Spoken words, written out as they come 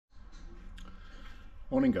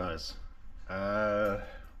Morning guys. You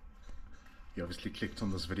obviously clicked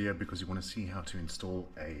on this video because you want to see how to install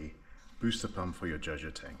a booster pump for your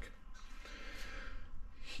Jojo tank.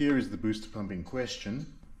 Here is the booster pump in question.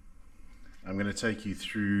 I'm going to take you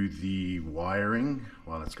through the wiring.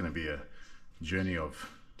 Well, it's going to be a journey of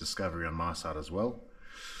discovery on my side as well.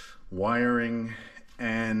 Wiring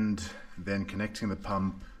and then connecting the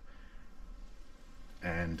pump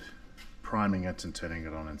and priming it and turning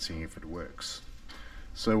it on and seeing if it works.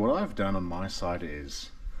 So what I've done on my side is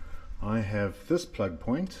I have this plug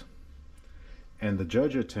point and the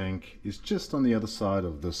Jojo tank is just on the other side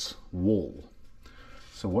of this wall.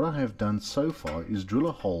 So what I have done so far is drill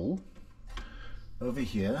a hole over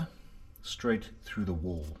here straight through the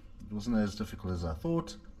wall. It wasn't as difficult as I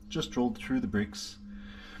thought, just drilled through the bricks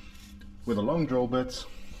with a long drill bit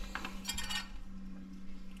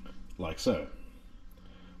like so.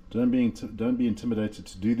 Don't be intimidated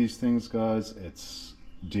to do these things, guys. It's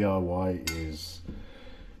DIY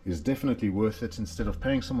is definitely worth it instead of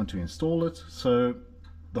paying someone to install it. So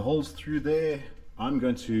the holes through there, I'm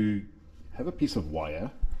going to have a piece of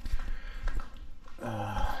wire.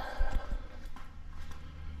 I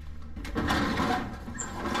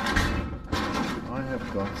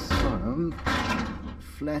have got some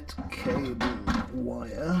flat cable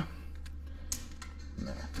wire.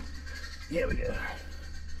 No. Here we go.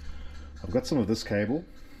 I've got some of this cable.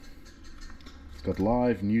 It's got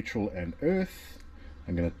live, neutral and earth.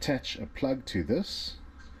 I'm going to attach a plug to this,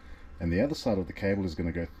 and the other side of the cable is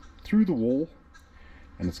going to go through the wall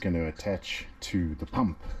and it's going to attach to the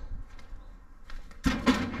pump.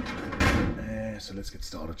 So let's get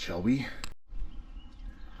started, shall we?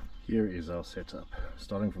 Here is our setup.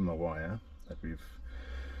 Starting from the wire that we've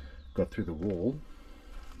got through the wall,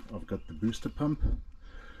 I've got the booster pump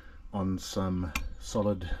on some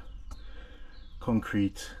solid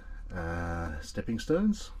concrete stepping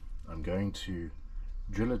stones. I'm going to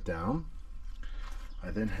drill it down.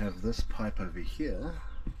 I then have this pipe over here.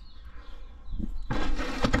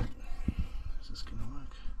 Is this gonna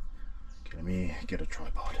work? Okay, let me get a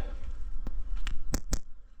tripod.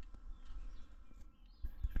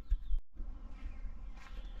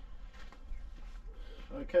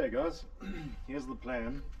 Okay guys, here's the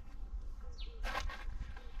plan.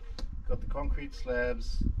 Got the concrete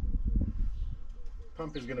slabs.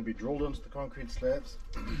 Pump is going to be drilled onto the concrete slabs.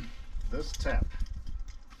 This tap,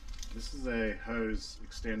 this is a hose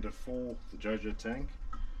extender for the Jojo tank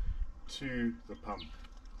to the pump.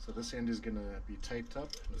 So this end is going to be taped up.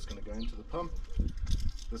 It's going to go into the pump.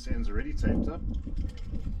 This end's already taped up, and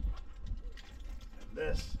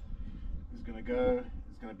this is going to go.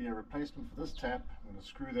 It's going to be a replacement for this tap. I'm going to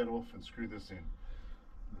screw that off and screw this in.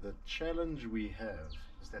 The challenge we have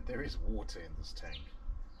is that there is water in this tank.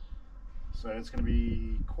 So it's going to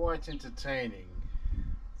be quite entertaining,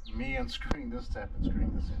 me unscrewing this tap and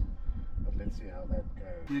screwing this in. But let's see how that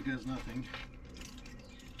goes. Here goes nothing.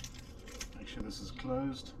 Make sure this is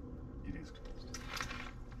closed. It is closed.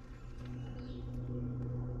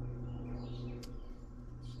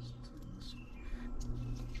 Let's just turn this off.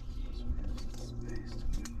 So we have some space to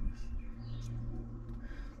work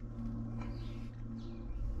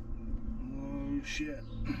with. Oh shit.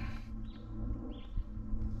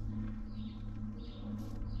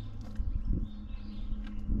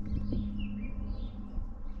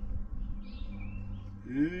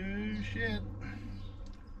 Oh shit.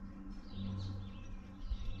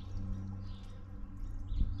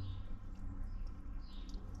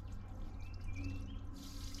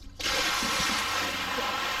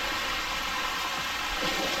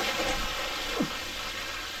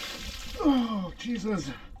 Oh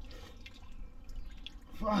Jesus.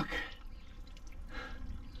 Fuck.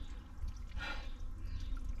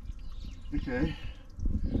 Okay.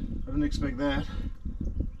 I didn't expect that.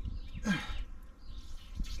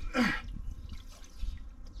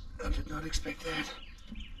 I did not expect that.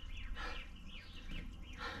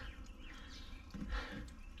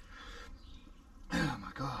 Oh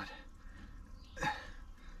my God.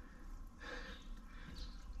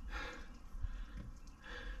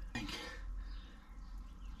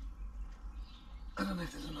 I don't know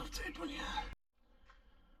if there's enough tape on here.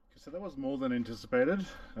 Okay, so that was more than anticipated.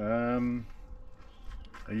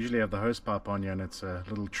 I usually have the hose pipe on here and it's a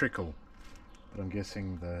little trickle, but I'm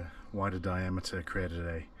guessing the wider diameter created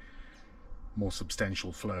a more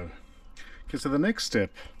substantial flow. Okay, so the next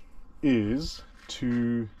step is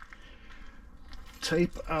to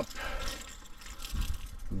tape up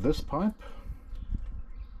this pipe,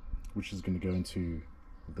 which is going to go into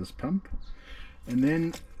this pump, and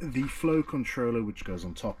then the flow controller which goes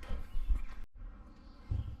on top.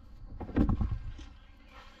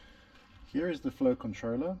 Here is the flow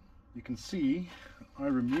controller. You can see I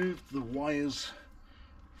removed the wires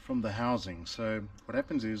from the housing. So what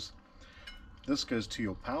happens is this goes to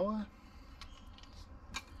your power.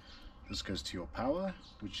 This goes to your power,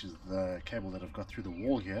 which is the cable that I've got through the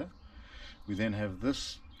wall here. We then have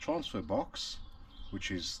this transfer box,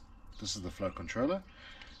 which is, this is the flow controller.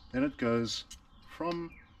 Then it goes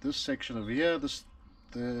from this section over here,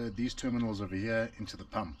 these terminals over here, into the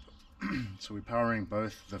pump. So we're powering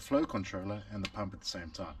both the flow controller and the pump at the same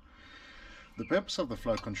time. The purpose of the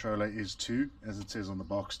flow controller is to, as it says on the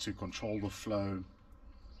box, to control the flow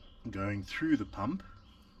going through the pump.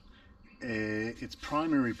 Its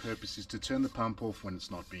primary purpose is to turn the pump off when it's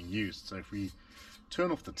not being used. So if we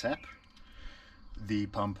turn off the tap, the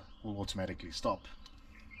pump will automatically stop.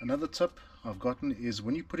 Another tip I've gotten is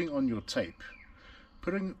when you're putting on your tape,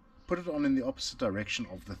 put it on in the opposite direction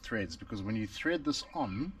of the threads, because when you thread this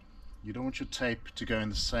on, you don't want your tape to go in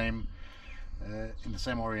the same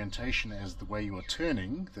orientation as the way you are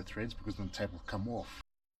turning the threads, because then the tape will come off.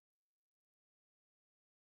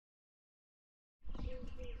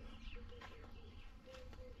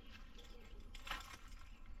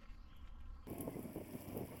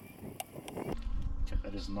 Okay,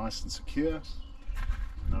 that is nice and secure.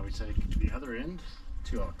 Now we take the other end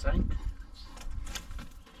to our tank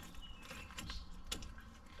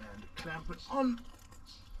and clamp it on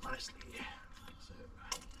nicely. So,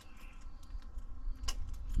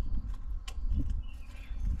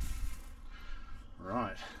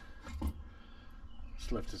 right,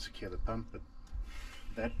 still have to secure the pump, but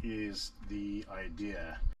that is the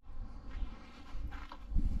idea.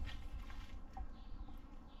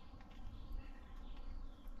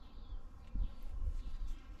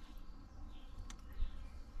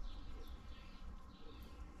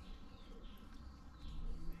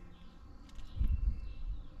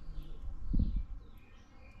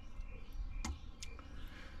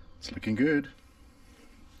 It's looking good.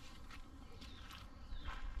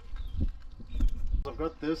 I've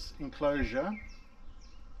got this enclosure,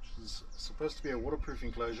 which is supposed to be a waterproof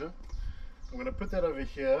enclosure. I'm going to put that over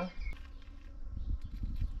here.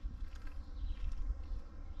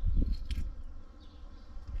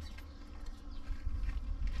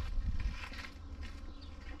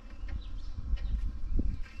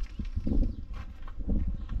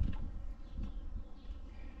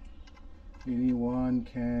 Anyone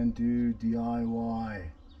can do DIY.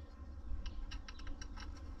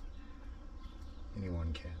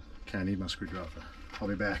 Anyone can. Okay, I need my screwdriver. I'll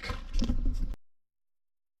be back.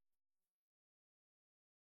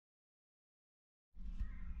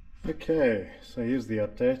 Okay, so here's the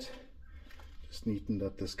update. Just neatened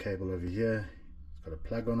up this cable over here. It's got a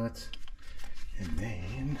plug on it. And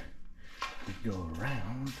then we go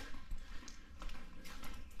around.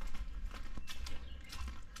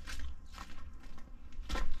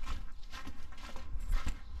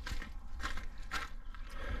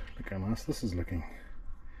 Look how nice this is looking.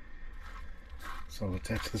 So I'll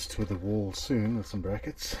attach this to the wall soon with some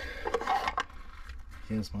brackets.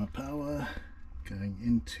 Here's my power going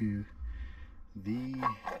into the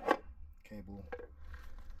cable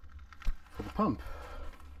for the pump.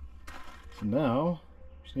 So now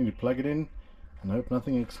just need to plug it in and hope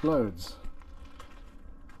nothing explodes.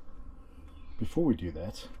 Before we do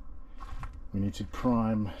that, we need to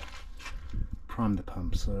prime the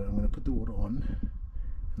pump. So I'm going to put the water on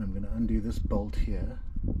and I'm going to undo this bolt here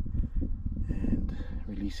and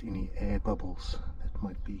release any air bubbles that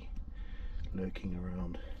might be lurking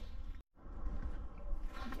around.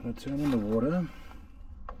 I'm going to turn on the water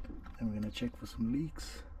and we're going to check for some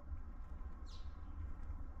leaks.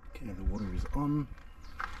 Okay, the water is on.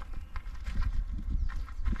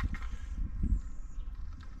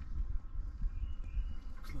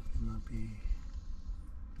 Looks like there might be,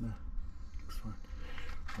 no, looks fine.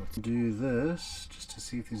 Let's do this just to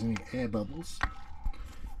see if there's any air bubbles.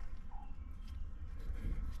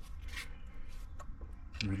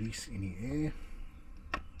 Release any air.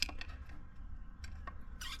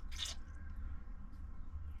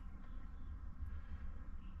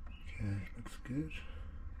 Okay, looks good.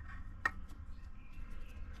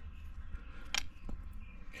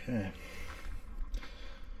 Okay,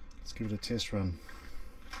 let's give it a test run.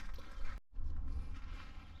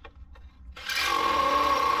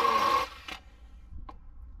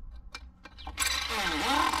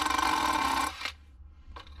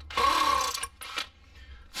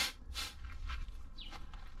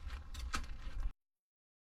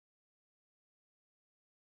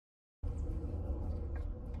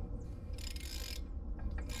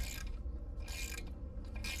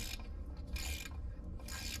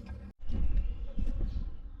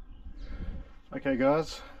 Okay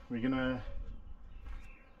guys, we're gonna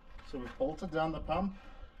sort of bolt it down the pump.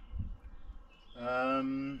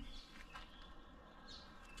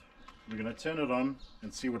 We're gonna turn it on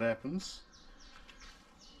and see what happens.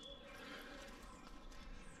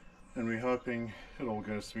 And we're hoping it all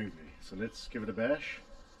goes smoothly. So let's give it a bash.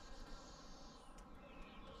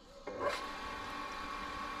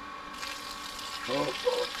 Oh,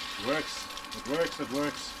 it works, it works, it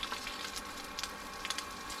works.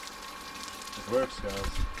 It works, guys.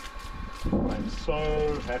 I'm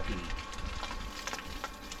so happy.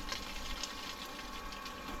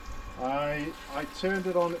 I turned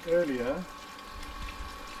it on earlier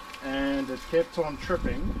and it kept on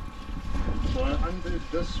tripping. So I undid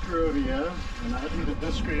this screw over here, and I undid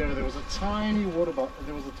this screw over. There was a tiny water bubble.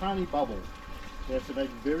 There was a tiny bubble. You have to make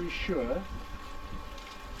very sure.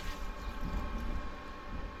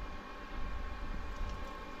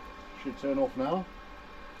 Should turn off now.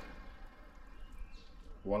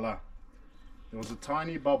 Voila! There was a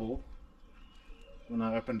tiny bubble when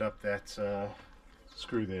I opened up that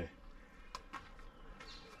screw there.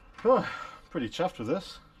 Oh, pretty chuffed with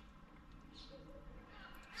this.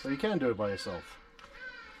 So you can do it by yourself.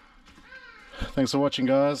 Thanks for watching,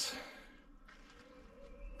 guys.